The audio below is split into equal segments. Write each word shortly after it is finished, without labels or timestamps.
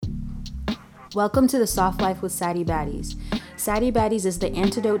Welcome to the Soft Life with Sadie Baddies. Sadie Baddies is the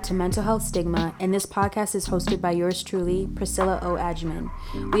antidote to mental health stigma, and this podcast is hosted by yours truly, Priscilla O. Adjaman.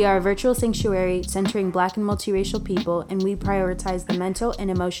 We are a virtual sanctuary centering Black and multiracial people, and we prioritize the mental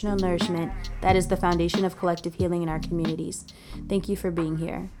and emotional nourishment that is the foundation of collective healing in our communities. Thank you for being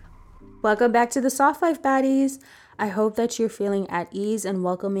here. Welcome back to the Soft Life Baddies. I hope that you're feeling at ease and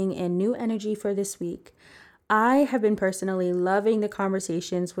welcoming in new energy for this week. I have been personally loving the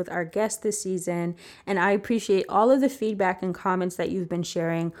conversations with our guests this season, and I appreciate all of the feedback and comments that you've been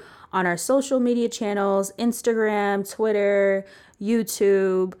sharing on our social media channels, Instagram, Twitter,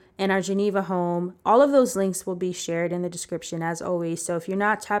 YouTube, and our Geneva home. All of those links will be shared in the description as always. So if you're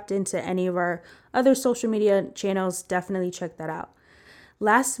not tapped into any of our other social media channels, definitely check that out.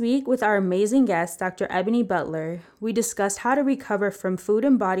 Last week, with our amazing guest, Dr. Ebony Butler, we discussed how to recover from food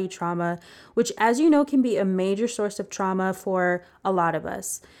and body trauma, which, as you know, can be a major source of trauma for a lot of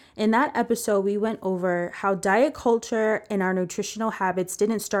us. In that episode, we went over how diet culture and our nutritional habits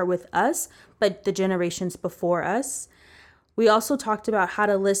didn't start with us, but the generations before us. We also talked about how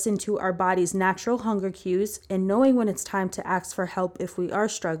to listen to our body's natural hunger cues and knowing when it's time to ask for help if we are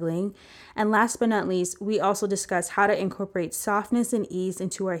struggling. And last but not least, we also discussed how to incorporate softness and ease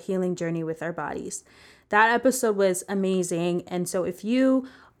into our healing journey with our bodies. That episode was amazing. And so if you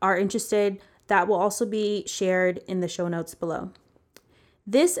are interested, that will also be shared in the show notes below.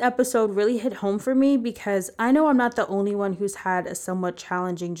 This episode really hit home for me because I know I'm not the only one who's had a somewhat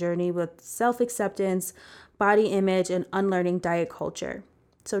challenging journey with self-acceptance, body image, and unlearning diet culture.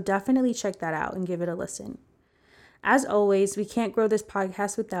 So definitely check that out and give it a listen. As always, we can't grow this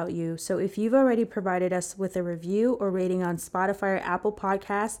podcast without you. So if you've already provided us with a review or rating on Spotify or Apple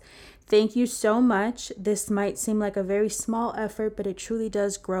Podcasts, thank you so much. This might seem like a very small effort, but it truly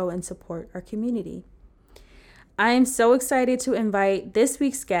does grow and support our community. I am so excited to invite this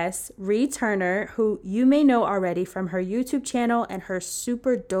week's guest, Ree Turner, who you may know already from her YouTube channel and her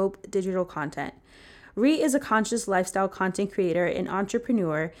super dope digital content. Ree is a conscious lifestyle content creator and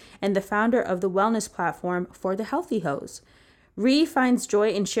entrepreneur and the founder of the wellness platform For the Healthy Hoes. Ree finds joy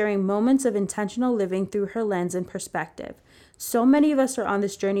in sharing moments of intentional living through her lens and perspective. So many of us are on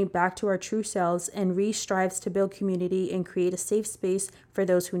this journey back to our true selves, and Ree strives to build community and create a safe space for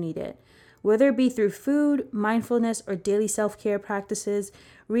those who need it. Whether it be through food, mindfulness, or daily self-care practices,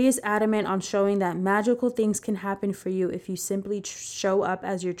 Ree is adamant on showing that magical things can happen for you if you simply show up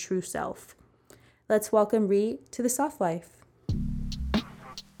as your true self. Let's welcome Ree to the Soft Life.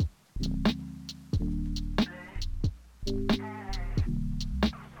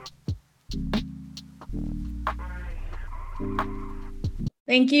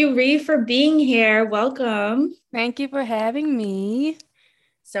 Thank you, Ree, for being here. Welcome. Thank you for having me.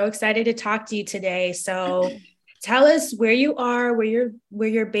 So excited to talk to you today. So tell us where you are, where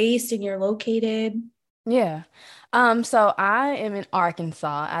you're based and you're located. Yeah. So I am in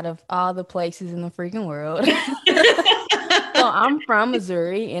Arkansas, out of all the places in the freaking world. So I'm from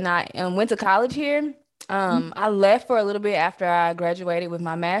Missouri, and I went to college here. I left for a little bit after I graduated with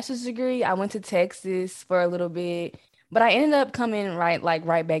my master's degree. I went to Texas for a little bit, but I ended up coming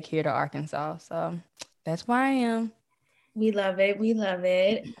right back here to Arkansas. So that's where I am. We love it. We love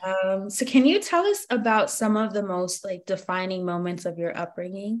it. So can you tell us about some of the most defining moments of your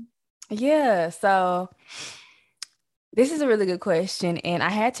upbringing? Yeah. So this is a really good question, and I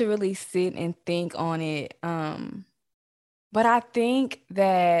had to really sit and think on it. But I think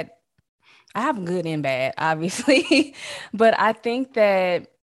that I have good and bad, obviously. But I think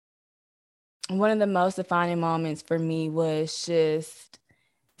that one of the most defining moments for me was just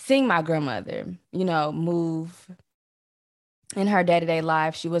seeing my grandmother, move in her day-to-day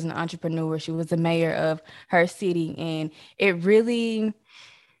life. She was an entrepreneur. She was the mayor of her city. And it really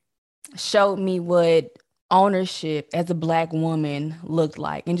showed me what ownership as a Black woman looked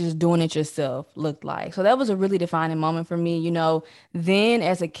like, and just doing it yourself looked like. So that was a really defining moment for me. Then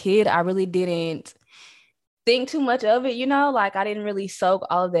as a kid, I really didn't think too much of it, I didn't really soak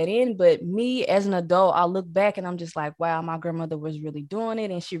all of that in. But me as an adult, I look back and I'm just like, wow, my grandmother was really doing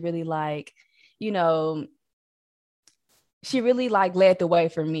it. And she really she really led the way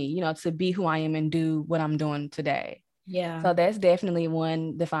for me, to be who I am and do what I'm doing today. Yeah. So that's definitely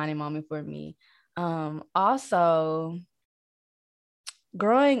one defining moment for me. Also,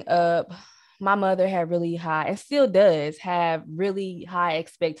 growing up, my mother had really high, and still does have really high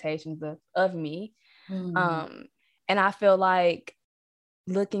expectations of me. And I feel like,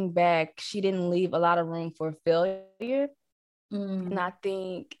 looking back, she didn't leave a lot of room for failure. And I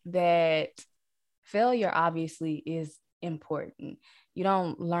think that failure obviously is important. You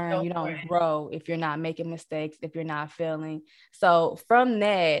don't learn, you don't grow if you're not making mistakes, if you're not failing. So from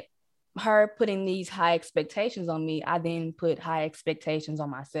that, her putting these high expectations on me, I then put high expectations on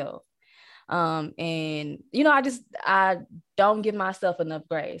myself. And I don't give myself enough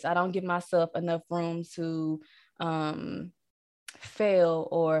grace. I don't give myself enough room to fail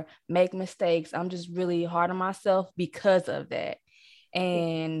or make mistakes. I'm just really hard on myself because of that.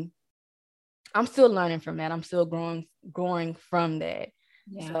 And I'm still learning from that. I'm still growing from that.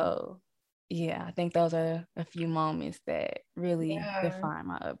 Yeah. So yeah, I think those are a few moments that really define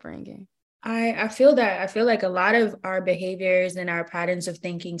my upbringing. I feel that. I feel like a lot of our behaviors and our patterns of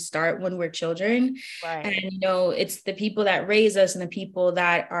thinking start when we're children. Right. And, it's the people that raise us and the people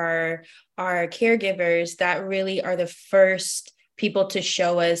that are our caregivers that really are the first people to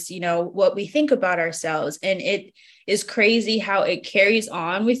show us, what we think about ourselves. And it is crazy how it carries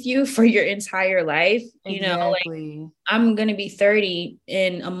on with you for your entire life. Exactly. I'm going to be 30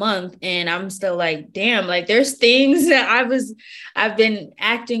 in a month and I'm still like, damn, like there's things that I've been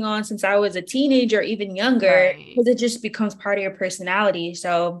acting on since I was a teenager or even younger, because it just becomes part of your personality.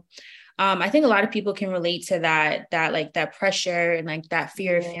 So I think a lot of people can relate to that pressure and like that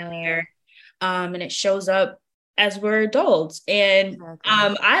fear of failure. And it shows up as we're adults. And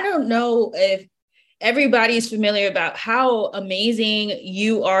I don't know if everybody's familiar about how amazing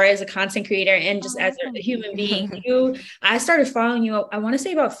you are as a content creator and just as a human being. I started following you, I want to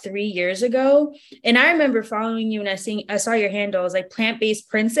say about 3 years ago. And I remember following you and I saw your handle. It was like Plant-Based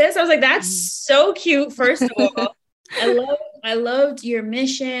Princess. I was like, that's so cute. First of all, I loved your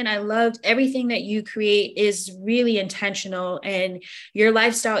mission. I loved everything that you create is really intentional, and your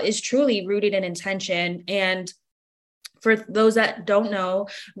lifestyle is truly rooted in intention. And for those that don't know,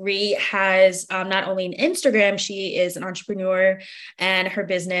 Ree has not only an Instagram, she is an entrepreneur, and her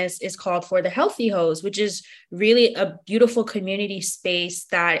business is called For the Healthy Hoes, which is really a beautiful community space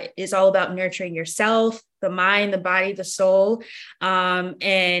that is all about nurturing yourself, the mind, the body, the soul.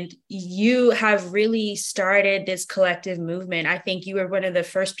 And you have really started this collective movement. I think you were one of the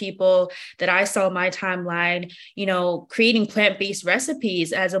first people that I saw in my timeline, creating plant-based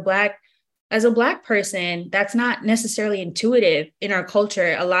recipes as a Black person. That's not necessarily intuitive in our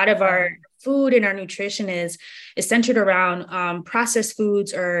culture. A lot of our food and our nutrition is centered around processed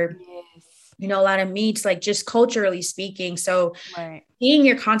foods or, a lot of meats, like just culturally speaking. So seeing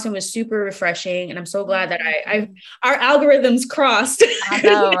your content was super refreshing. And I'm so glad that our algorithms crossed. I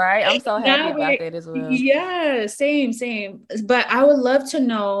know, right? I'm so happy about that as well. Yeah, same. But I would love to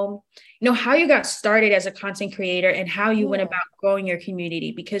know, how you got started as a content creator and how you went about growing your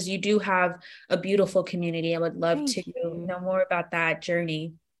community, because you do have a beautiful community. I would love to know more about that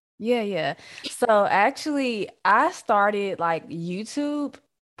journey. Yeah. So actually, I started like YouTube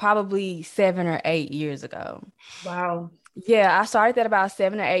probably 7 or 8 years ago. Wow. Yeah, I started that about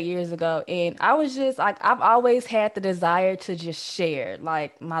 7 or 8 years ago. And I was just like, I've always had the desire to just share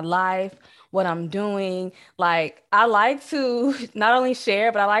like my life, what I'm doing. Like, I like to not only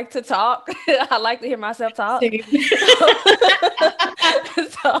share, but I like to talk. I like to hear myself talk. So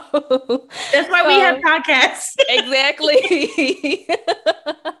that's why we have podcasts. Exactly.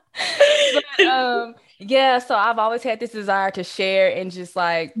 But, yeah, so I've always had this desire to share and just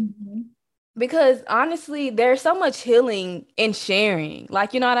like, because honestly, there's so much healing in sharing.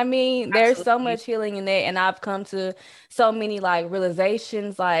 Like, you know what I mean? Absolutely. There's so much healing in that. And I've come to so many like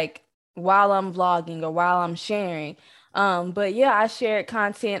realizations, like while I'm vlogging or while I'm sharing. But yeah, I shared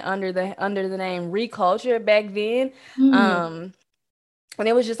content under the name Reculture back then. And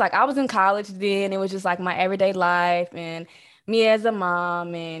it was just like, I was in college then. It was just like my everyday life and me as a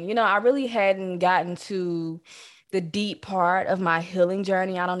mom. And, I really hadn't gotten to the deep part of my healing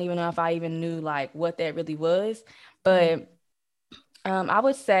journey. I don't even know if I even knew like what that really was. But I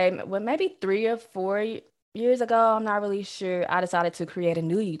would say, well, maybe 3 or 4 years ago, I'm not really sure, I decided to create a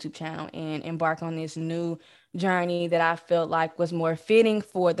new YouTube channel and embark on this new journey that I felt like was more fitting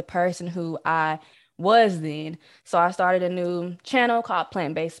for the person who I was then. So I started a new channel called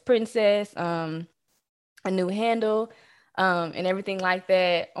Plant-Based Princess, a new handle, and everything like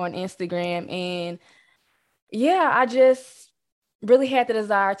that on Instagram. And yeah, I just really had the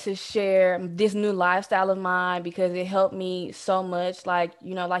desire to share this new lifestyle of mine because it helped me so much. Like,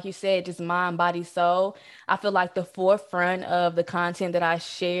 like you said, just mind, body, soul. I feel like the forefront of the content that I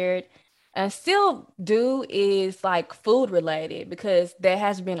shared and still do is like food related, because that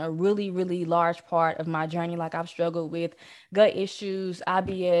has been a really, really large part of my journey. Like, I've struggled with gut issues,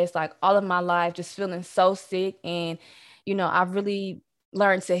 IBS, like all of my life, just feeling so sick. And, I've really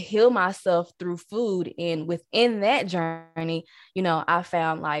learned to heal myself through food. And within that journey, I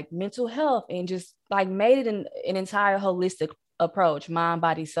found like mental health and just like made it an entire holistic approach, mind,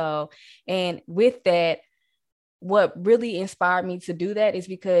 body, soul. And with that, what really inspired me to do that is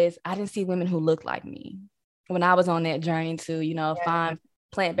because I didn't see women who looked like me when I was on that journey to, find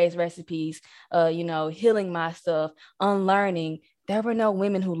plant-based recipes, healing myself, unlearning. There were no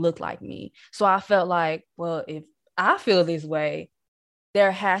women who looked like me. So I felt like, well, if I feel this way,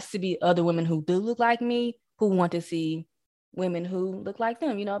 there has to be other women who do look like me, who want to see women who look like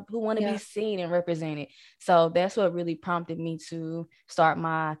them, who want to be seen and represented. So that's what really prompted me to start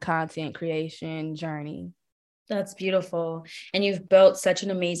my content creation journey. That's beautiful. And you've built such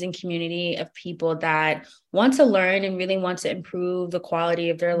an amazing community of people that want to learn and really want to improve the quality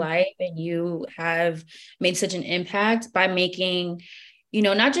of their life. And you have made such an impact by making,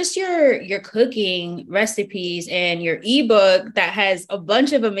 not just your cooking recipes and your ebook that has a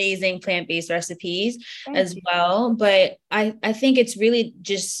bunch of amazing plant-based recipes as well. But I think it's really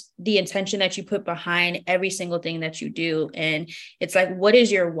just the intention that you put behind every single thing that you do. And it's like, what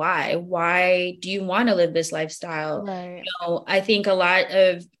is your why? Why do you want to live this lifestyle? Right. I think a lot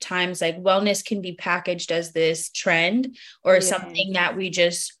of times like wellness can be packaged as this trend or something that we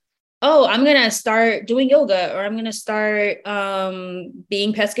just, I'm going to start doing yoga, or I'm going to start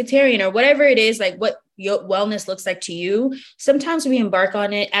being pescatarian, or whatever it is, like what your wellness looks like to you. Sometimes we embark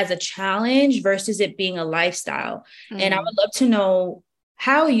on it as a challenge versus it being a lifestyle. And I would love to know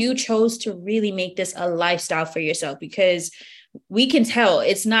how you chose to really make this a lifestyle for yourself, because we can tell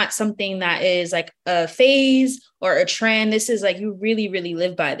it's not something that is like a phase or a trend. This is like, you really, really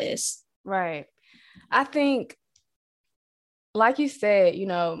live by this. Right. I think, like you said,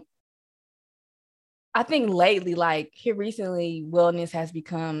 I think lately, like here recently, wellness has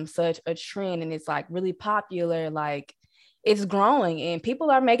become such a trend, and it's like really popular. Like it's growing and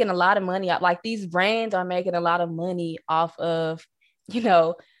people are making a lot of money. Like these brands are making a lot of money off of,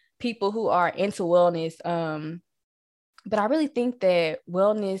 people who are into wellness. But I really think that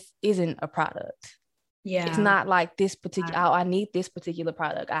wellness isn't a product. Yeah. It's not like this particular, I need this particular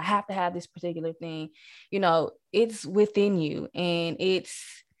product. I have to have this particular thing. It's within you, and it's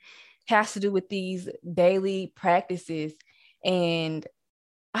has to do with these daily practices. And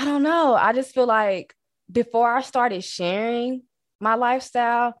I don't know, I just feel like before I started sharing my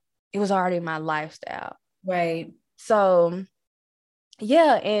lifestyle, it was already my lifestyle. Right. So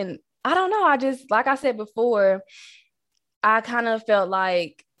yeah. And I don't know, I just, like I said before, I kind of felt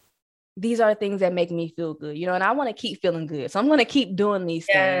like these are things that make me feel good, and I want to keep feeling good. So I'm going to keep doing these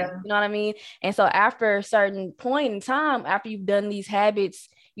things, you know what I mean? And so after a certain point in time, after you've done these habits,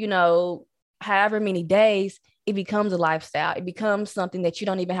 however many days, it becomes a lifestyle. It becomes something that you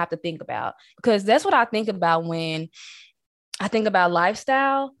don't even have to think about, because that's what I think about when I think about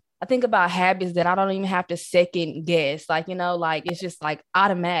lifestyle. I think about habits that I don't even have to second guess. Like, like it's just like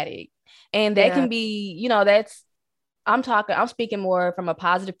automatic. And that can be, I'm speaking more from a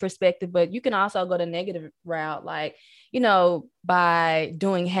positive perspective, but you can also go the negative route, like, by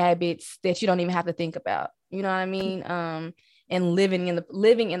doing habits that you don't even have to think about, you know what I mean? And living in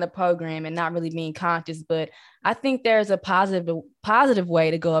the program and not really being conscious. But I think there's a positive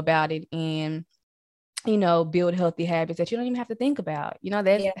way to go about it and, build healthy habits that you don't even have to think about.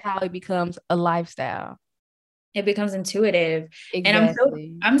 That's how it becomes a lifestyle. It becomes intuitive.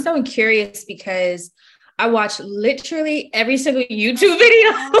 Exactly. And I'm so curious because I watch literally every single YouTube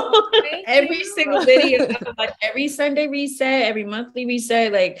video, every single video, every Sunday reset, every monthly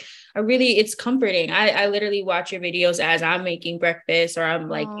reset. Like it's comforting. I literally watch your videos as I'm making breakfast, or I'm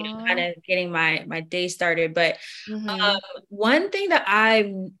like, kind of getting my day started. But one thing that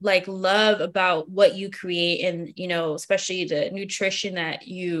I like love about what you create, and, especially the nutrition that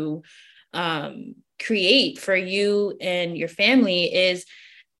you create for you and your family, is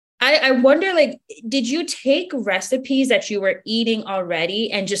I wonder, like, did you take recipes that you were eating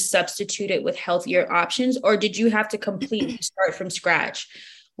already and just substitute it with healthier options? Or did you have to completely start from scratch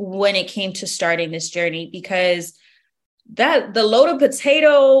when it came to starting this journey? Because the loaded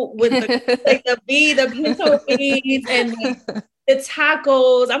potato with the pinto beans and the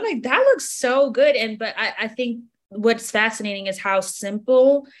tacos, I'm like, that looks so good. But I think what's fascinating is how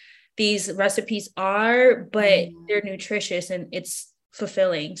simple these recipes are, but they're nutritious and it's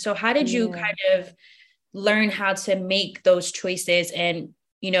fulfilling. So how did you kind of learn how to make those choices and,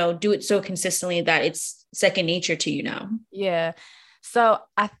 do it so consistently that it's second nature to you now? Yeah. So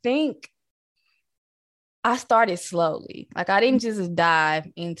I think I started slowly. Like I didn't just dive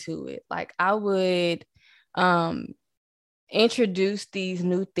into it. Like I would introduce these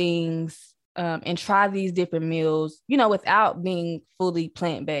new things and try these different meals, without being fully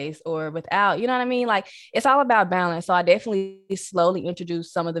plant-based or without, you know what I mean? Like it's all about balance. So I definitely slowly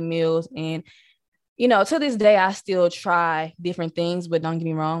introduced some of the meals and, you know, to this day, I still try different things, but don't get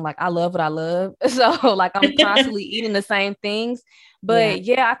me wrong, like I love what I love. So like I'm constantly eating the same things. Yeah. But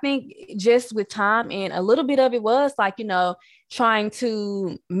yeah, I think just with time and a little bit of it was like, you know, trying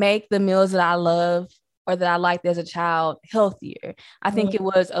to make the meals that I love or that I liked as a child healthier. I think it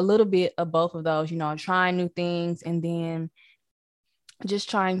was a little bit of both of those, you know, trying new things and then just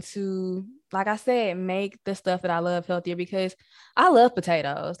trying to, like I said, make the stuff that I love healthier because I love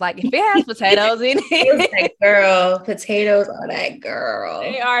potatoes. Like if it has potatoes in it, That girl, potatoes are that they girl.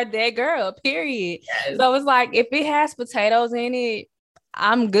 are that girl, period. Yes. So it's like if it has potatoes in it,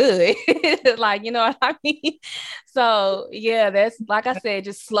 I'm good. Like, you know what I mean? So yeah, that's like I said,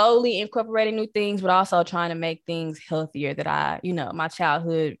 just slowly incorporating new things, but also trying to make things healthier that I, you know, my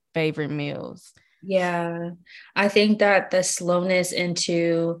childhood favorite meals. Yeah. I think that the slowness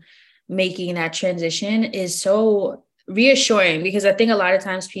into making that transition is so reassuring because I think a lot of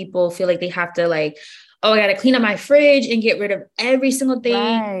times people feel like they have to like, oh, I got to clean up my fridge and get rid of every single thing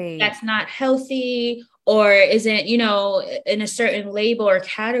Right. that's not healthy or isn't, in a certain label or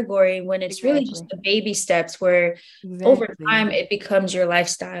category when it's really just Exactly. the baby steps where over Exactly. time it becomes your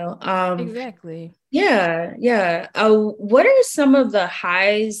lifestyle. Exactly. Yeah, yeah. What are some of the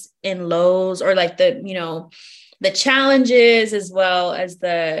highs and lows, or like the challenges as well as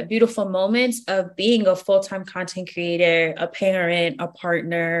the beautiful moments of being a full-time content creator, a parent, a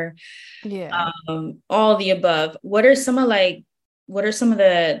partner, Yeah. all the above? What are some of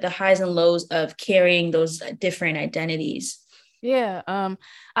the highs and lows of carrying those different identities? Yeah.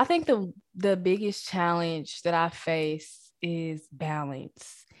 I think the biggest challenge that I face is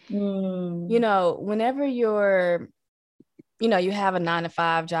balance. You Mm, know, whenever you're, you know, you have a 9 to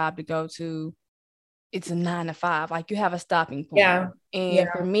 5 job to go to, it's a 9 to 5. Like you have a stopping point. yeah, And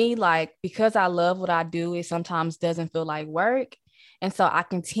yeah, for me, like because I love what I do, it sometimes doesn't feel like work. And so I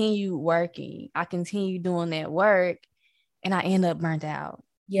continue working. I continue doing that work and I end up burnt out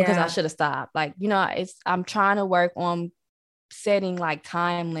because I yeah, should have stopped. Like, you know, I'm trying to work on setting like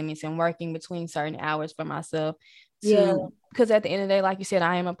time limits and working between certain hours for myself yeah, to, because at the end of the day, like you said,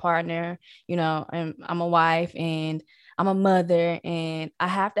 I am a partner, you know, I'm a wife and I'm a mother and I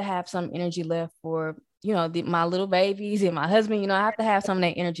have to have some energy left for, you know, my little babies and my husband, you know, I have to have some of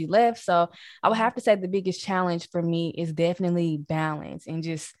that energy left. So I would have to say the biggest challenge for me is definitely balance and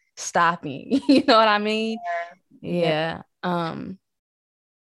just stopping. You know what I mean? yeah. Yeah. I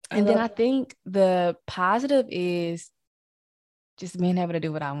And then love I think the positive is just being able to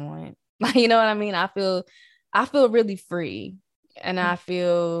do what I want. Like, you know what I mean? I feel really free. And I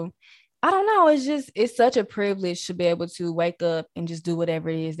feel, I don't know, it's such a privilege to be able to wake up and just do whatever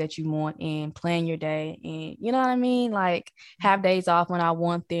it is that you want and plan your day. And you know what I mean? Like have days off when I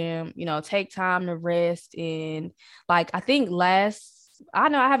want them, you know, take time to rest. And like, I think I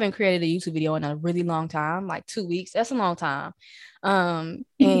know I haven't created a YouTube video in a really long time, like 2 weeks. That's a long time.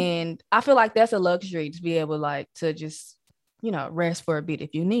 And I feel like that's a luxury to be able like to just, you know, rest for a bit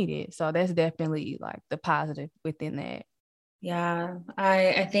if you need it. So that's definitely like the positive within that. Yeah,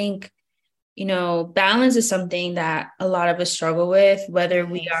 I think, balance is something that a lot of us struggle with, whether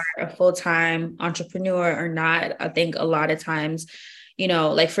we Yes. are a full-time entrepreneur or not. I think a lot of times,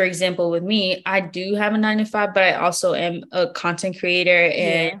 like for example, with me, I do have a 9 to 5, but I also am a content creator,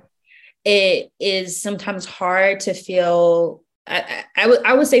 and Yeah. it is sometimes hard to feel.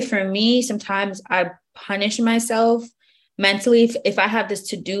 I would say for me, sometimes I punish myself mentally if I have this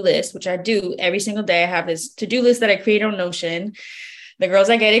to-do list, which I do every single day. I have this to-do list that I create on Notion. The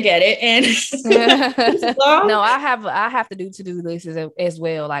girls I get it. And it's long. No, I have to do to-do lists as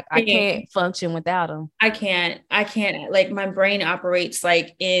well. Like I can't function without them. I can't like my brain operates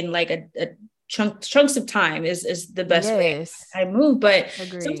like in like a chunks of time is the best way Yes. I move. But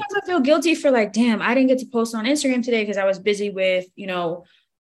Agreed. sometimes I feel guilty for like, damn, I didn't get to post on Instagram today because I was busy with,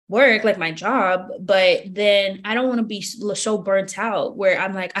 work, like my job, but then I don't want to be so burnt out where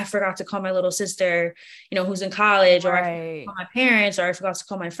I'm like, I forgot to call my little sister, who's in college, or I forgot to Right. call my parents, or I forgot to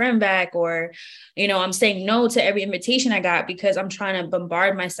call my friend back, or, I'm saying no to every invitation I got because I'm trying to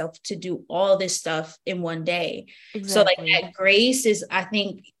bombard myself to do all this stuff in one day. So like Exactly. that grace is, I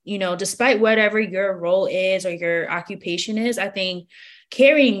think, despite whatever your role is or your occupation is, I think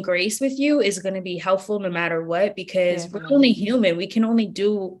carrying grace with you is going to be helpful no matter what, because we're only Definitely. human. We can only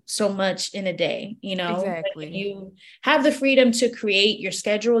do so much in a day, Like if Exactly. you have the freedom to create your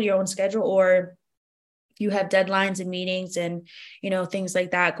own schedule, or you have deadlines and meetings and, things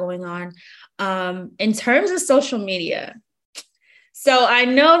like that going on. In terms of social media, So I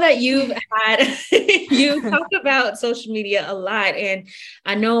know that you've had, you talk about social media a lot. And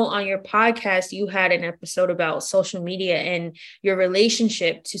I know on your podcast, you had an episode about social media and your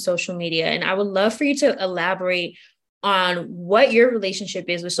relationship to social media. And I would love for you to elaborate on what your relationship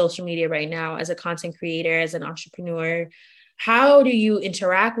is with social media right now as a content creator, as an entrepreneur. How do you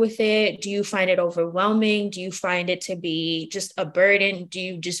interact with it? Do you find it overwhelming? Do you find it to be just a burden? Do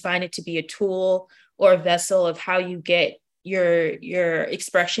you just find it to be a tool or a vessel of how you get your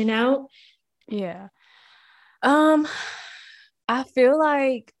expression out? Yeah. I feel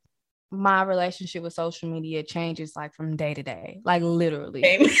like my relationship with social media changes like from day to day, like literally.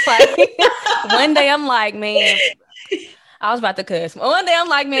 Like one day I'm like, man, I was about to cuss. One day I'm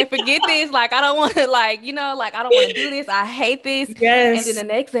like, man, forget this. Like, I don't want to, like, you know, like, I don't want to do this. I hate this. Yes. And then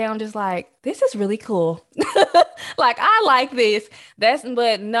the next day I'm just like, this is really cool. Like, I like this.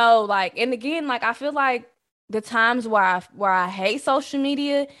 But no, like, and again, like, I feel like the times where I hate social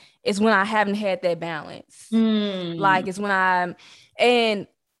media is when I haven't had that balance. Like, it's when and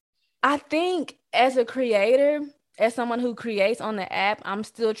I think as a creator, as someone who creates on the app, I'm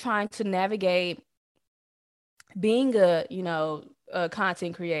still trying to navigate being a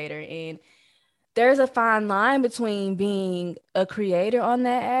content creator. And there's a fine line between being a creator on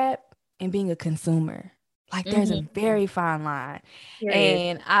that app and being a consumer. Like there's a very fine line.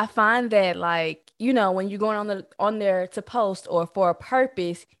 And I find that, like, you know, when you're going on there to post or for a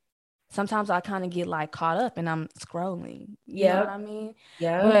purpose, sometimes I kind of get like caught up and I'm scrolling. You know what I mean?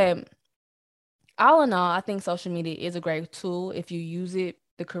 Yeah. But all in all, I think social media is a great tool if you use it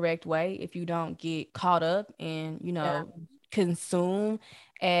the correct way. If you don't get caught up and, you know, consume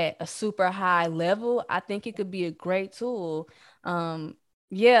at a super high level, I think it could be a great tool. I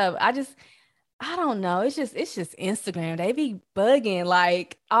don't know. It's just Instagram. They be bugging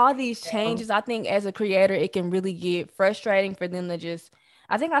like all these changes. I think as a creator, it can really get frustrating for them to just,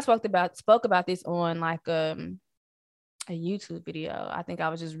 I think I spoke about this on like a YouTube video. I think I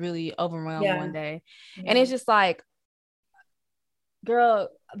was just really overwhelmed one day. And it's just like, girl,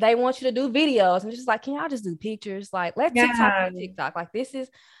 they want you to do videos. And it's just like, can y'all just do pictures? Like, let TikTok be TikTok. Like,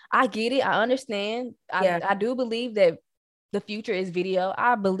 I get it. I understand. I do believe that the future is video.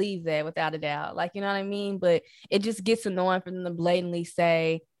 I believe that without a doubt. Like, you know what I mean? But it just gets annoying for them to blatantly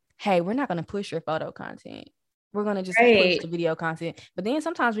say, hey, we're not going to push your photo content. We're going to just push the video content. But then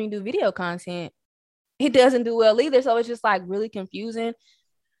sometimes when you do video content, it doesn't do well either. So it's just like really confusing.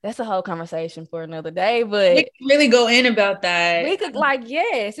 That's a whole conversation for another day, but we can really go in about that. We could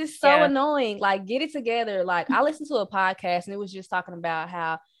yes, it's so annoying. Like, get it together. Like, I listened to a podcast and it was just talking about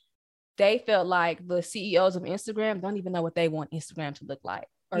how they felt like the CEOs of Instagram don't even know what they want Instagram to look like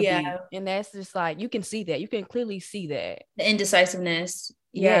or be. And that's just like, you can see that. You can clearly see that. The indecisiveness.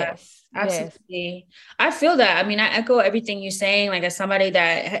 Yes. Absolutely. Yes. I feel that. I mean, I echo everything you're saying. Like, as somebody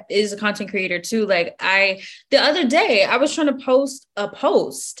that is a content creator too, like the other day I was trying to post a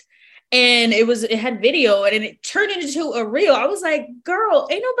post and it had video and it turned into a reel. I was like, girl,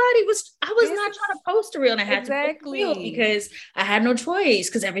 I was not trying to post a reel, and I had to post a reel because I had no choice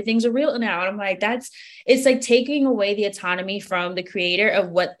because everything's a reel now. And I'm like, it's like taking away the autonomy from the creator of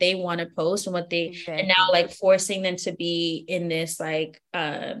what they want to post and what and now like forcing them to be in this like,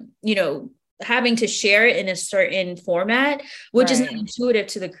 having to share it in a certain format, which is not intuitive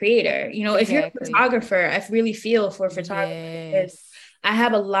to the creator. You know, if you're a photographer, I really feel for photographers. I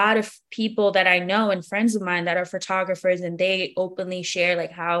have a lot of people that I know and friends of mine that are photographers, and they openly share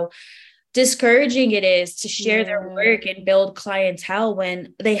like how discouraging it is to share their work and build clientele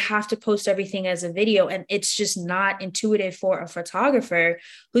when they have to post everything as a video. And it's just not intuitive for a photographer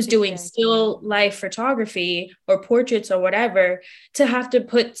who's doing still life photography or portraits or whatever to have to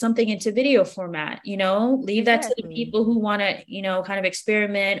put something into video format, leave that to the people who want to, kind of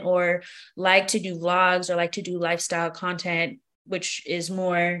experiment or like to do vlogs or like to do lifestyle content, which is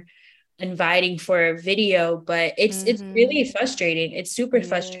more inviting for video. But it's really frustrating. It's super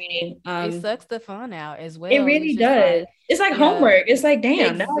frustrating. It sucks the fun out as well. It really does. It's like homework. It's like,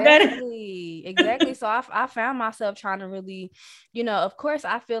 damn. Exactly. So I found myself trying to really, of course,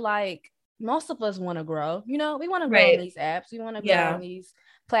 I feel like most of us want to grow. We want to grow on these apps. We want to grow on these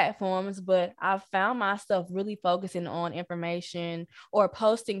platforms, but I found myself really focusing on information or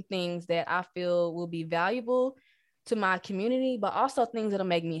posting things that I feel will be valuable to my community, but also things that'll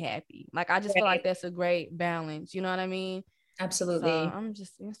make me happy. Like, I just feel like that's a great balance. You know what I mean? Absolutely. So I'm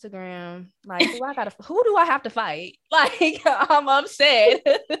just Instagram. Like, who do I have to fight? Like, I'm upset.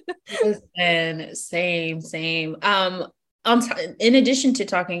 And same. In addition to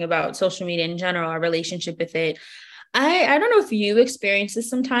talking about social media in general, our relationship with it, I don't know if you experience this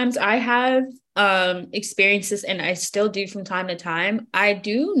sometimes. I have experienced this and I still do from time to time. I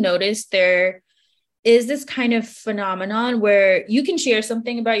do notice there is this kind of phenomenon where you can share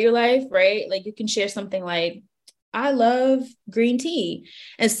something about your life, right? Like you can share something like, I love green tea.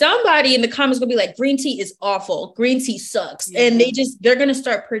 And somebody in the comments gonna be like, green tea is awful. Green tea sucks. Yeah. And they're gonna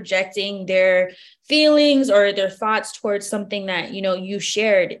start projecting their feelings or their thoughts towards something that, you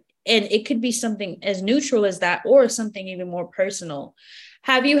shared. And it could be something as neutral as that or something even more personal.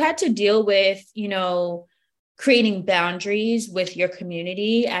 Have you had to deal with, creating boundaries with your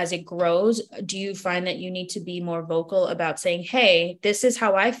community as it grows? Do you find that you need to be more vocal about saying, hey, this is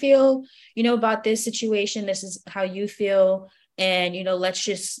how I feel, about this situation. This is how you feel. And, let's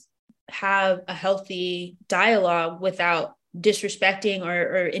just have a healthy dialogue without disrespecting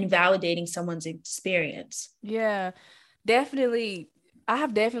or invalidating someone's experience. Yeah, definitely. I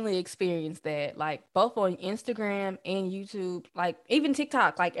have definitely experienced that, like both on Instagram and YouTube, like even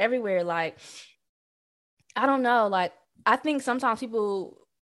TikTok, like everywhere. Like, I don't know, like I think sometimes people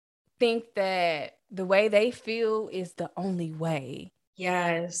think that the way they feel is the only way. And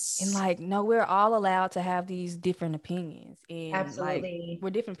Yes, like, no, we're all allowed to have these different opinions. And like, absolutely.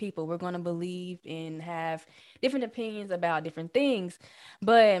 we're different people. We're going to believe and have different opinions about different things.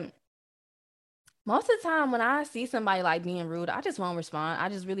 But most of the time, when I see somebody like being rude, I just won't respond. I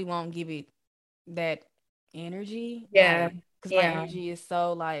just really won't give it that energy. Yeah. Like, because my Yeah. energy is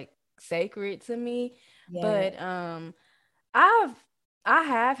so like sacred to me. Yeah. But I've I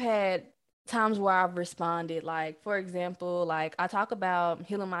have had times where I've responded. Like, for example, like I talk about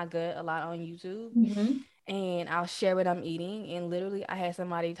healing my gut a lot on YouTube, Mhm. and I'll share what I'm eating. And literally, I had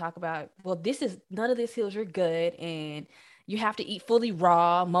somebody talk about, well, this is none of this heals your gut, and you have to eat fully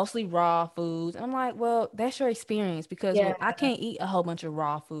raw, mostly raw foods. And I'm like, well, that's your experience because Yeah. I can't eat a whole bunch of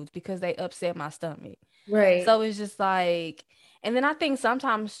raw foods because they upset my stomach. Right. So it's just like, and then I think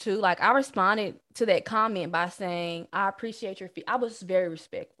sometimes too, like I responded to that comment by saying, I appreciate your feedback. I was very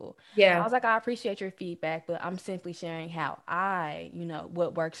respectful. I Yeah. was like, I appreciate your feedback, but I'm simply sharing how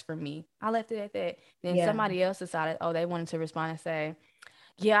what works for me. I left it at that. Then Yeah. somebody else decided, oh, they wanted to respond and say,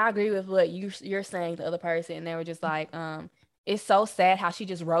 yeah, I agree with what you're saying, the other person. And they were just like, it's so sad how she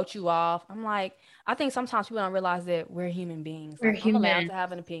just wrote you off. I'm like, I think sometimes people don't realize that we're human beings. We're Like, I'm allowed human. to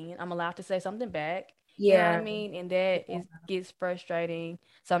have an opinion. I'm allowed to say something back. You know what I Yeah. mean? And that is gets frustrating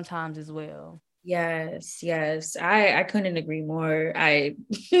sometimes as well. Yes. Yes. I couldn't agree more. I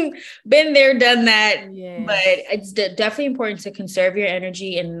been there, done that, but Yes, it's definitely important to conserve your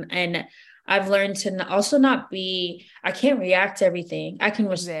energy and I've learned to also not be, I can't react to everything. I can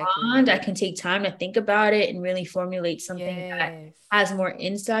exactly. respond. I can take time to think about it and really formulate something that Yes, has more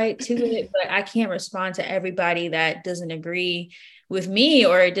insight to it, but I can't respond to everybody that doesn't agree with me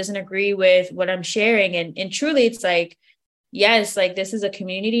or doesn't agree with what I'm sharing. And truly it's like, yes, like this is a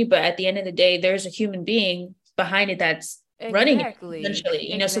community, but at the end of the day, there's a human being behind it that's running it exactly,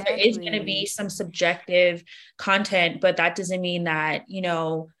 essentially, so there is going to be exactly. some subjective content, but that doesn't mean that,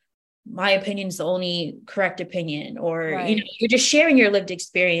 my opinion is the only correct opinion or, Right, you're just sharing your lived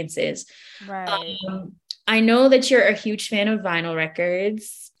experiences. right. Um, I know that you're a huge fan of vinyl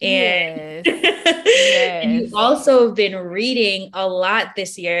records and Yes, and you yes. also have been reading a lot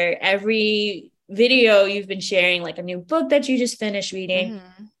this year. Every video you've been sharing like a new book that you just finished reading.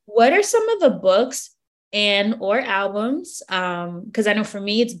 Hmm. What are some of the books and or albums? Because I know for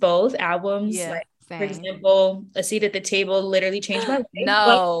me it's both albums. Yeah, Like for same. example, A Seat at the Table literally changed my life. But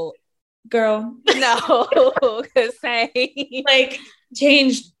No, girl, no, same. like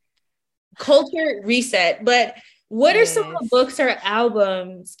changed culture reset. But what are some of the Yes. books or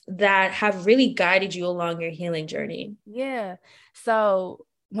albums that have really guided you along your healing journey? Yeah. So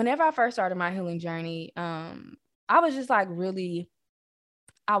whenever I first started my healing journey, I was just like really,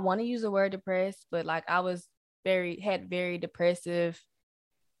 I want to use the word depressed, but like I was had very depressive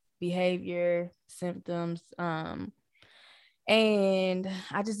behavior symptoms. And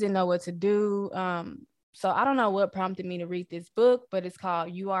I just didn't know what to do. So I don't know what prompted me to read this book, but it's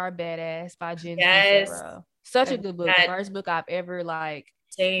called You Are a Badass by Jen Yes. Sincero. Such a I've good book. The had first book I've ever like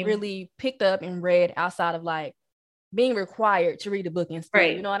same. really picked up and read outside of like being required to read a book in school. You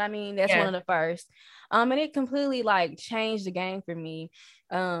Right. know what I mean? That's one Yeah. of the first. And it completely like changed the game for me.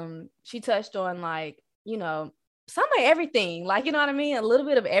 She touched on like, some of everything, like, you know what I mean? A little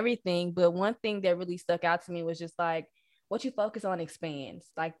bit of everything. But one thing that really stuck out to me was just like, what you focus on expands.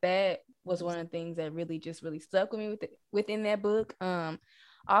 Like that was one of the things that really stuck with me within that book.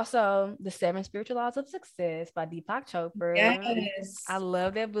 Also, The Seven Spiritual Laws of Success by Deepak Chopra. I Yes.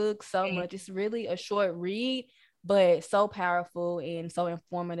 love that book so much. It's really a short read, but so powerful and so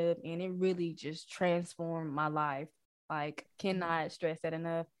informative, and it really just transformed my life. Like, cannot stress that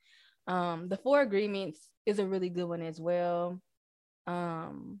enough. The Four Agreements is a really good one as well.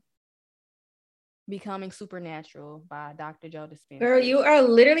 Becoming Supernatural by Dr. Joe Dispenza. Girl, you are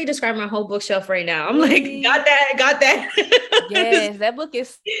literally describing my whole bookshelf right now. I'm really? like, got that. Yes, that book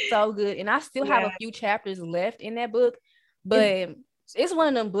is so good. And I still have a few chapters left in that book, but it's one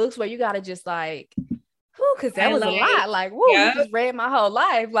of them books where you got to just like, because that was a lot. Like, woo, you just read my whole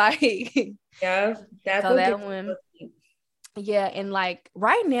life. Like, yeah, that one. Yeah, and like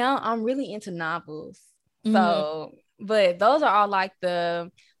right now, I'm really into novels. Mm-hmm. So, but those are all like the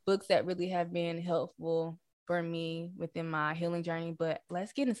books that really have been helpful for me within my healing journey. But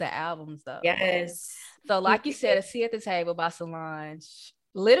let's get into albums though. Yes. So like you said, A Seat at the Table by Solange.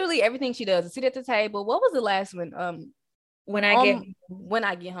 Literally everything she does. A Seat at the Table. What was the last one? When I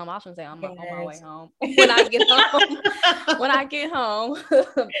get home. I was gonna say on my way home. When I get home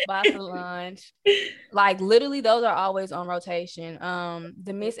by Solange. Like literally those are always on rotation.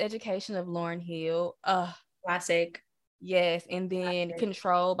 The Miseducation of Lauryn Hill. Classic. Yes, and then Classic.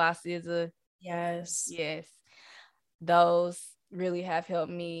 Control by SZA. Yes. Those really have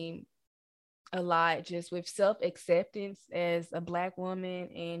helped me a lot, just with self-acceptance as a Black woman,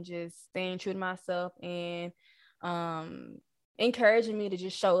 and just staying true to myself, and encouraging me to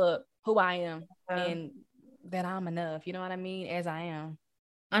just show up who I am and that I'm enough. You know what I mean? As I am.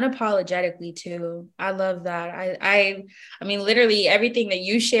 Unapologetically too. I love that. I mean, literally everything that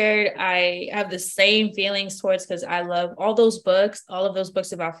you shared, I have the same feelings towards, because I love all those books. All of those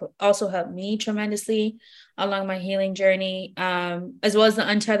books have also helped me tremendously along my healing journey, as well as The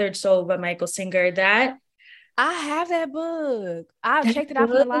Untethered Soul by Michael Singer. That I have that book. I've checked it out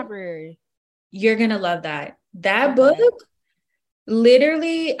from the library. You're gonna love that. That book,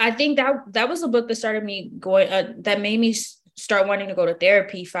 literally, I think that was a book that started me going, that made me start wanting to go to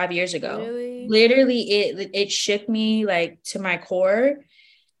therapy 5 years ago. Really? Literally, it shook me like to my core,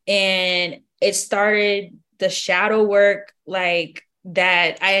 and it started the shadow work like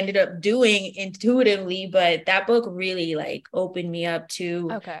that I ended up doing intuitively. But that book really like opened me up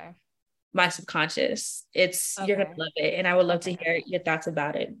to my subconscious. You're gonna love it, and I would love to hear your thoughts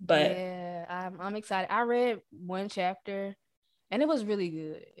about it. But yeah, I'm excited. I read one chapter and it was really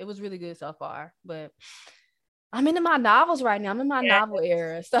good. It was really good so far, but I'm into my novels right now. I'm in my novel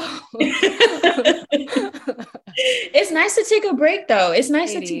era. So it's nice to take a break though. It's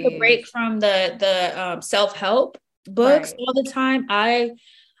nice to take a break from the self-help books all the time. I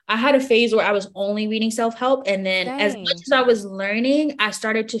had a phase where I was only reading self-help, and then as much as I was learning, I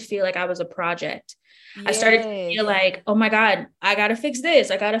started to feel like I was a project. I started to feel like, oh my God, I gotta fix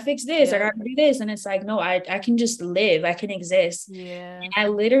this. I gotta fix this. I gotta do this. And it's like, no, I can just live. I can exist. Yeah. And I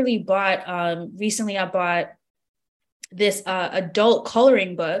literally bought recently I bought this adult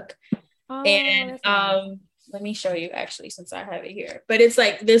coloring book. And let me show you actually, since I have it here. But it's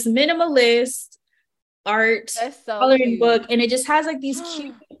like this minimalist art coloring book, and it just has like these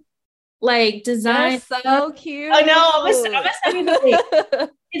cute like designs. That's so cute. I know. I'm gonna send you the link.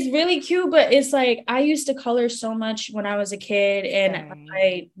 It's really cute, but it's like I used to color so much when I was a kid, and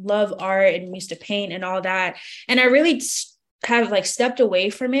I love art and used to paint and all that. And I really have like stepped away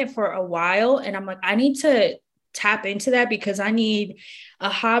from it for a while, and I'm like, I need to tap into that, because I need a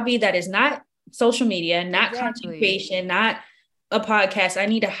hobby that is not social media, not content creation, not a podcast. I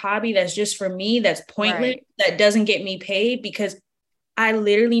need a hobby that's just for me, that's pointless, that doesn't get me paid, because I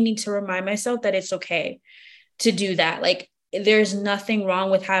literally need to remind myself that it's okay to do that. Like, there's nothing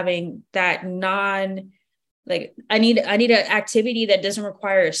wrong with having that I need an activity that doesn't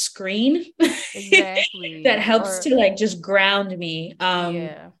require a screen. That helps to like just ground me.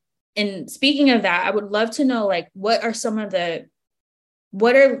 And speaking of that, I would love to know, like, what are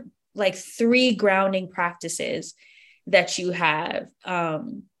like 3 grounding practices that you have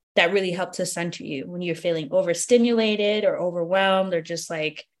that really help to center you when you're feeling overstimulated or overwhelmed, or just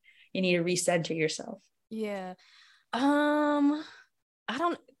like you need to recenter yourself? Yeah. Does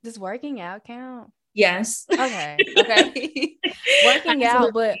working out count? Yes. Okay. Working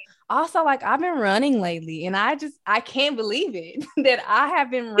out, but also like I've been running lately, and I can't believe it that I have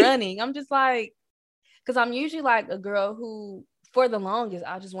been running. I'm just like, because I'm usually like a girl who, for the longest,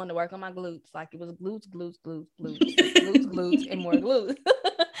 I just wanted to work on my glutes. Like, it was glutes, and more glutes.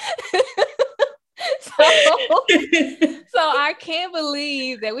 So I can't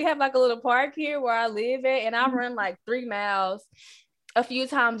believe that we have like a little park here where I live at, and I run like 3 miles a few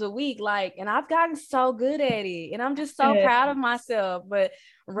times a week, like, and I've gotten so good at it, and I'm just so proud of myself. But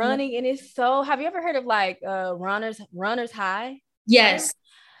running, and it's so, have you ever heard of like runner's high? Yes.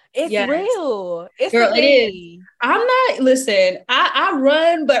 It's Yes. real. It's Girl, a it is. thing. I'm not, listen, I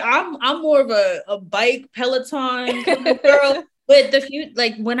run, but I'm more of a bike Peloton kind of girl. But the few,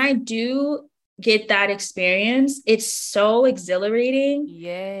 like when I do get that experience, it's so exhilarating.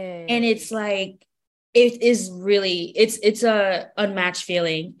 Yes. And it's like, it is really, it's a unmatched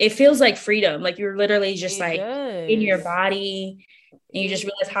feeling. It feels like freedom. Like you're literally just It like does. in your body, and you just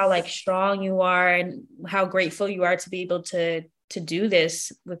realize how like strong you are and how grateful you are to be able to do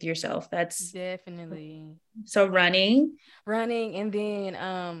this with yourself. That's definitely so running. And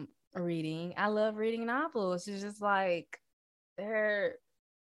then reading. I love reading novels. It's just like they're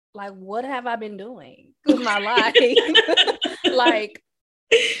like, what have I been doing with my life? Like,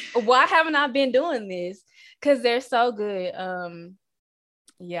 why haven't I been doing this? Because they're so good.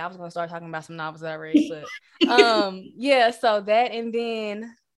 Yeah, I was gonna start talking about some novels that I read, but yeah, so that, and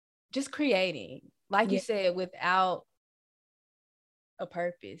then just creating, like you said, without a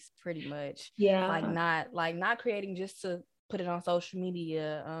purpose, pretty much. Yeah. Like not creating just to put it on social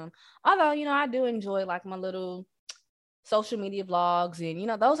media. Although, you know, I do enjoy like my little social media vlogs, and you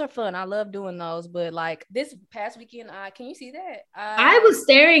know, those are fun. I love doing those. But like this past weekend, can you see that? I was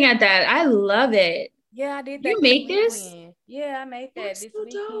staring at that. I love it. Yeah, I did that. You make this? Yeah, I made that That's this so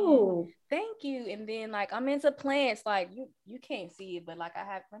weekend. dope. Thank you. And then like I'm into plants. Like you can't see it, but like I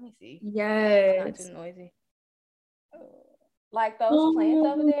have. Let me see. Yes. It's not too noisy. Like those plants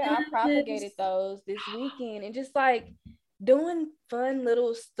over there, I propagated those this weekend, and just like doing fun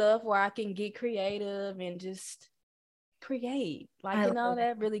little stuff where I can get creative and just create. Like, you know,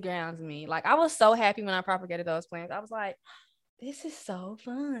 that really grounds me. Like I was so happy when I propagated those plants. I was like, this is so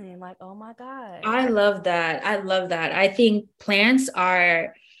fun. Like, oh my God. I love that. I think plants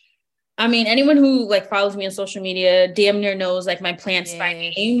are, I mean, anyone who like follows me on social media damn near knows like my plants by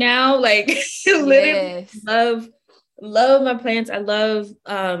name now. Like literally love my plants. I love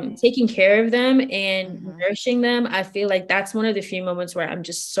taking care of them and nourishing them. I feel like that's one of the few moments where I'm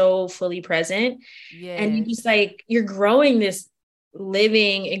just so fully present. And you just like, you're growing this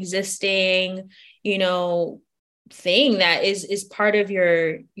living, existing, you know, thing that is part of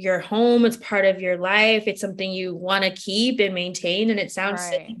your home. It's part of your life. It's something you want to keep and maintain. And it sounds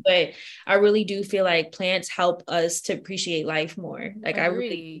silly, but I really do feel like plants help us to appreciate life more. Like I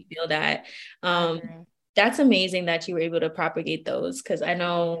really feel that. That's amazing that you were able to propagate those, because I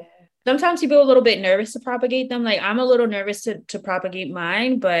know sometimes people are a little bit nervous to propagate them. Like I'm a little nervous to propagate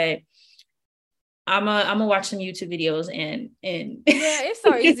mine, but I'm gonna watch some YouTube videos and yeah, it's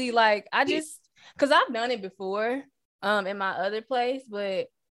so easy. Like I just, because I've done it before in my other place, but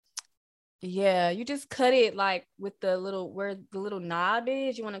yeah, you just cut it like with the little, where the little knob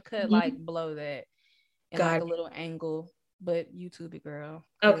is, you want to cut like below that and like a little angle, but YouTube it, girl.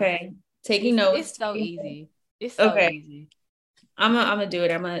 Okay. Taking notes. It's so easy. It's so easy. I'm gonna do it.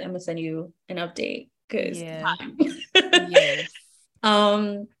 I'm gonna send you an update, because yes.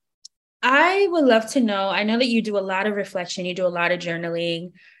 I would love to know, I know that you do a lot of reflection, you do a lot of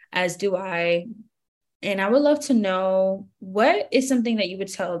journaling, as do I. And I would love to know, what is something that you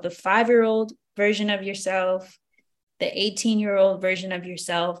would tell the 5-year-old version of yourself, the 18-year-old version of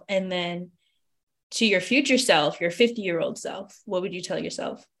yourself, and then to your future self, your 50-year-old self? What would you tell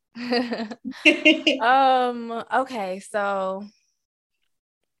yourself? Okay, so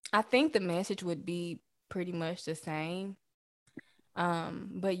I think the message would be pretty much the same.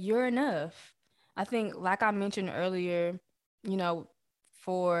 But you're enough. I think, like I mentioned earlier, you know,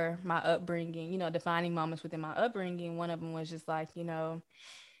 for my upbringing, you know, defining moments within my upbringing, one of them was just like, you know,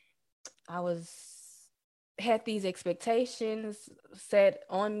 I had these expectations set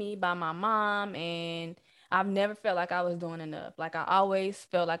on me by my mom, and I've never felt like I was doing enough. Like I always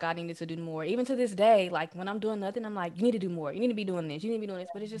felt like I needed to do more. Even to this day, like when I'm doing nothing, I'm like, you need to do more. You need to be doing this. You need to be doing this.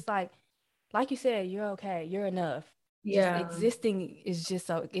 But it's just like you said, you're okay. You're enough. Just existing is just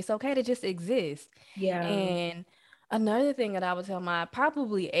it's okay to just exist. Yeah. And another thing that I would tell my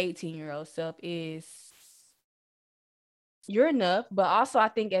probably 18-year-old self is, you're enough. But also, I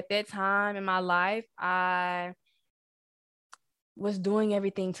think at that time in my life, I was doing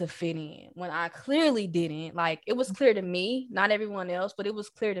everything to fit in when I clearly didn't. Like, it was clear to me, not everyone else, but it was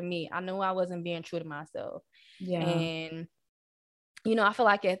clear to me. I knew I wasn't being true to myself. Yeah. And, you know, I feel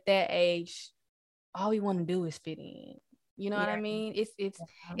like at that age, all we want to do is fit in. You know what I mean?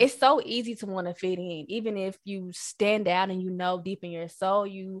 It's so easy to want to fit in, even if you stand out and you know deep in your soul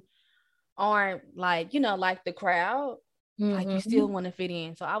you aren't like, you know, like the crowd. Like you still want to fit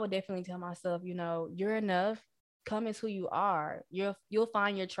in. So I would definitely tell myself, you know, you're enough. Come as who you are. You'll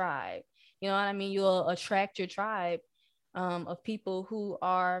find your tribe. You know what I mean? You'll attract your tribe of people who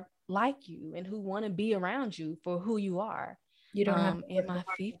are like you and who want to be around you for who you are. You don't have in my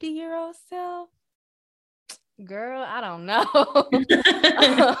 50-year-old self, girl, I don't know.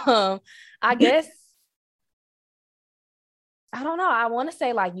 I guess I don't know. I want to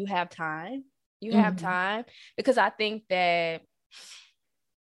say like you have time. You have time, because I think that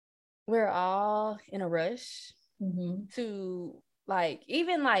we're all in a rush to, like,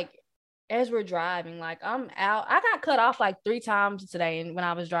 even like as we're driving, like I'm out. I got cut off like 3 times today when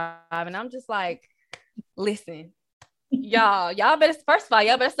I was driving. I'm just like, listen, y'all better, first of all,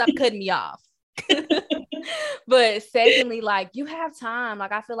 y'all better stop cutting me off. But secondly, like, you have time.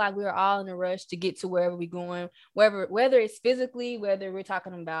 Like, I feel like we're all in a rush to get to wherever we're going, whether it's physically, whether we're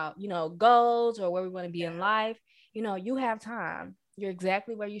talking about, goals, or where we want to be in life. You have time. You're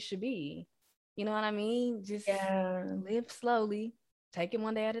exactly where you should be. You know what I mean? Just live slowly, take it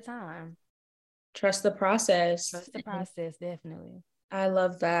one day at a time. Trust the process. Definitely. I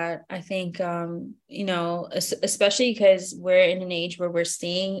love that. I think, especially because we're in an age where we're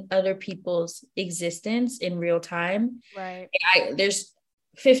seeing other people's existence in real time. Right. There's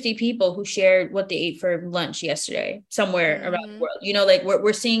 50 people who shared what they ate for lunch yesterday somewhere around the world. Like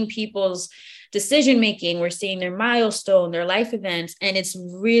we're seeing people's decision making. We're seeing their milestone, their life events. And it's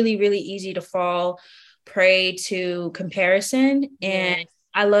really, really easy to fall prey to comparison. And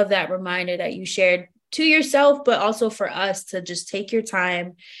I love that reminder that you shared to yourself, but also for us to just take your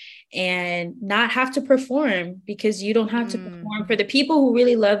time and not have to perform, because you don't have to perform. For the people who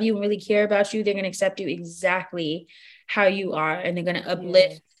really love you and really care about you, they're going to accept you exactly how you are, and they're going to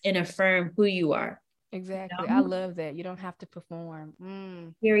uplift and affirm who you are. Exactly. I love that. You don't have to perform.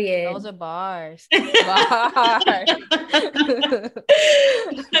 Period. Those are bars.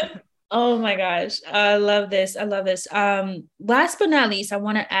 Oh my gosh. I love this. Last but not least, I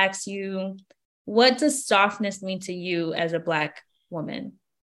want to ask you, what does softness mean to you as a Black woman?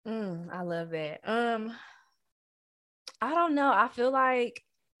 I love that. I don't know. I feel like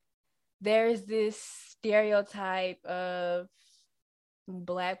there's this stereotype of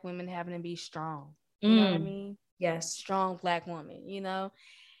Black women having to be strong. You know what I mean? Yes. Strong Black woman,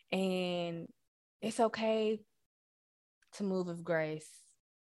 and it's okay to move with grace,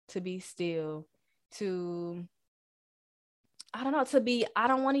 to be still, I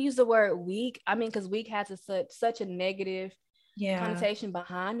don't want to use the word weak. I mean, because weak has such a negative connotation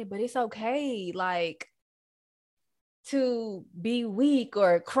behind it, but it's okay, like, to be weak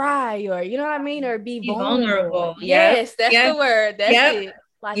or cry, or you know what I mean, or be vulnerable. Yes, that's the word. That's it.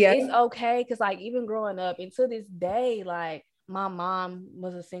 Like, it's okay, because like, even growing up, and to this day, like, my mom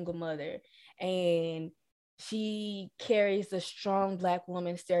was a single mother, and she carries the strong Black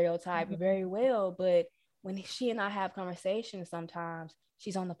woman stereotype very well, but when she and I have conversations, sometimes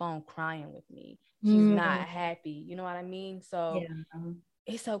she's on the phone crying with me. She's not happy. You know what I mean? So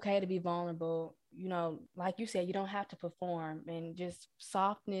it's okay to be vulnerable. Like you said, you don't have to perform. And just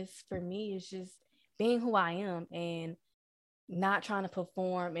softness for me is just being who I am and not trying to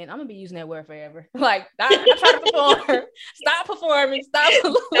perform. And I'm gonna be using that word forever. Like, not trying to perform. Stop performing. Stop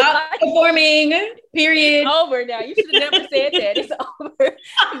performing. Period. It's over now. You should have never said that. It's over.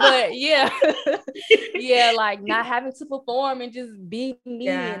 But like, not having to perform and just be me,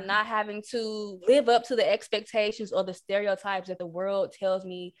 and not having to live up to the expectations or the stereotypes that the world tells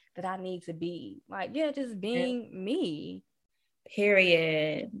me that I need to be. Like, just being me.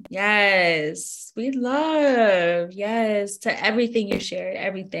 Period. Yes. We love. Yes. To everything you shared,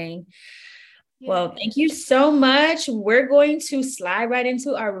 everything. Yes. Well, thank you so much. We're going to slide right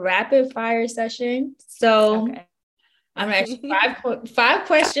into our rapid fire session. So I'm going to ask you five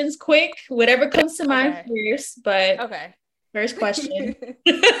questions, quick, whatever comes to mind first. But first question.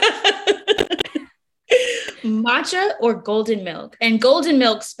 Matcha or golden milk? And golden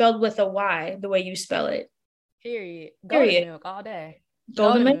milk spelled with a Y, the way you spell it. Period. Golden milk all day.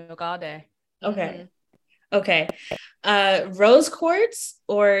 Golden milk all day. Okay. Okay. Rose quartz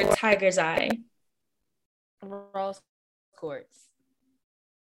or tiger's eye? Rose quartz.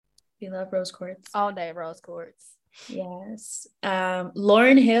 You love rose quartz? All day rose quartz. Yes.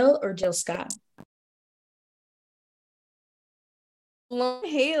 Lauryn Hill or Jill Scott? Lauryn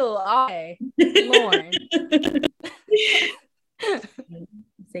Hill all day. Lauryn.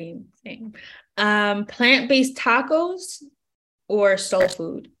 Same. Plant-based tacos or soul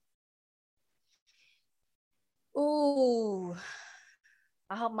food? Ooh,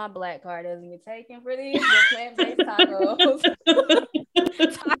 I hope my Black card doesn't get taken for this. But plant-based tacos.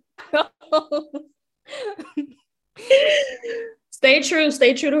 Stay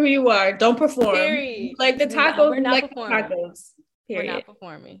true to who you are. Don't perform. Period. Like the tacos. We're not performing. Tacos. Period. We're not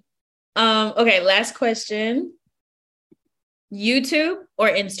performing. Okay, last question. YouTube or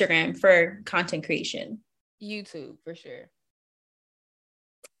Instagram for content creation? YouTube, for sure.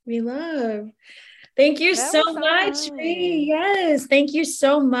 We love. Thank you so much, Ree. Yes, thank you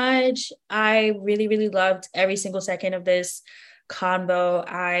so much. I really, really loved every single second of this convo.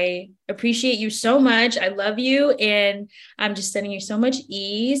 I appreciate you so much. I love you, and I'm just sending you so much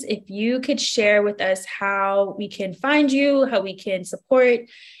ease. If you could share with us how we can find you, how we can support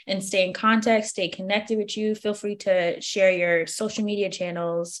and stay in contact, stay connected with you, feel free to share your social media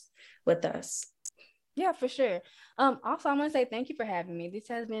channels with us. Yeah, for sure. Also, I want to say thank you for having me. This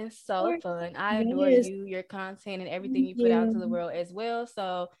has been so fun. I adore you, your content, and everything you put out to the world as well.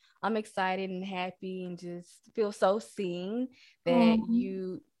 So I'm excited and happy and just feel so seen that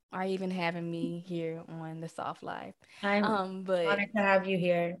you are even having me here on The Soft Life. I'm honored to have you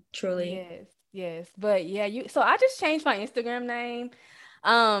here, truly. Yes. But yeah, so I just changed my Instagram name.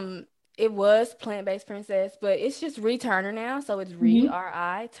 It was Plant-Based Princess, but it's just Ree Turner now. So it's Ree,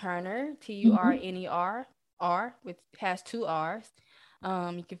 R-I, Turner, Turner, which has 2 R's.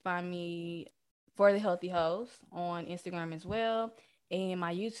 You can find me For the Healthy Host on Instagram as well. And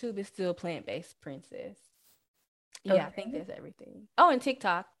my YouTube is still Plant-Based Princess. Yeah, okay. I think that's everything. Oh, and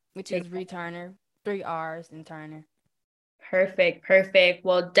TikTok, which is Ree Turner, 3 R's and Turner. Perfect.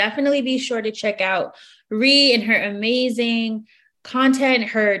 Well, definitely be sure to check out Ree and her amazing content,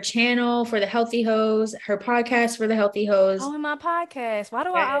 her channel For the Healthy Hose, her podcast For the Healthy Hose. Oh, and my podcast. Why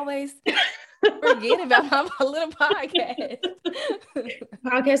do I always forget about my little podcast?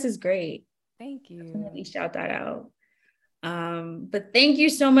 Podcast is great. Thank you. Definitely shout that out. But thank you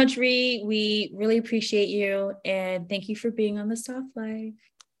so much, Ree. We really appreciate you, and thank you for being on The Soft Life.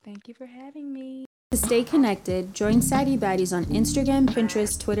 Thank you for having me. To stay connected, join Sadie Baddies on Instagram,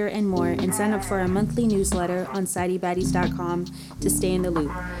 Pinterest, Twitter, and more, and sign up for our monthly newsletter on SadieBaddies.com to stay in the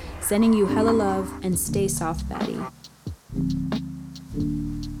loop. Sending you hella love, and stay soft, baddie.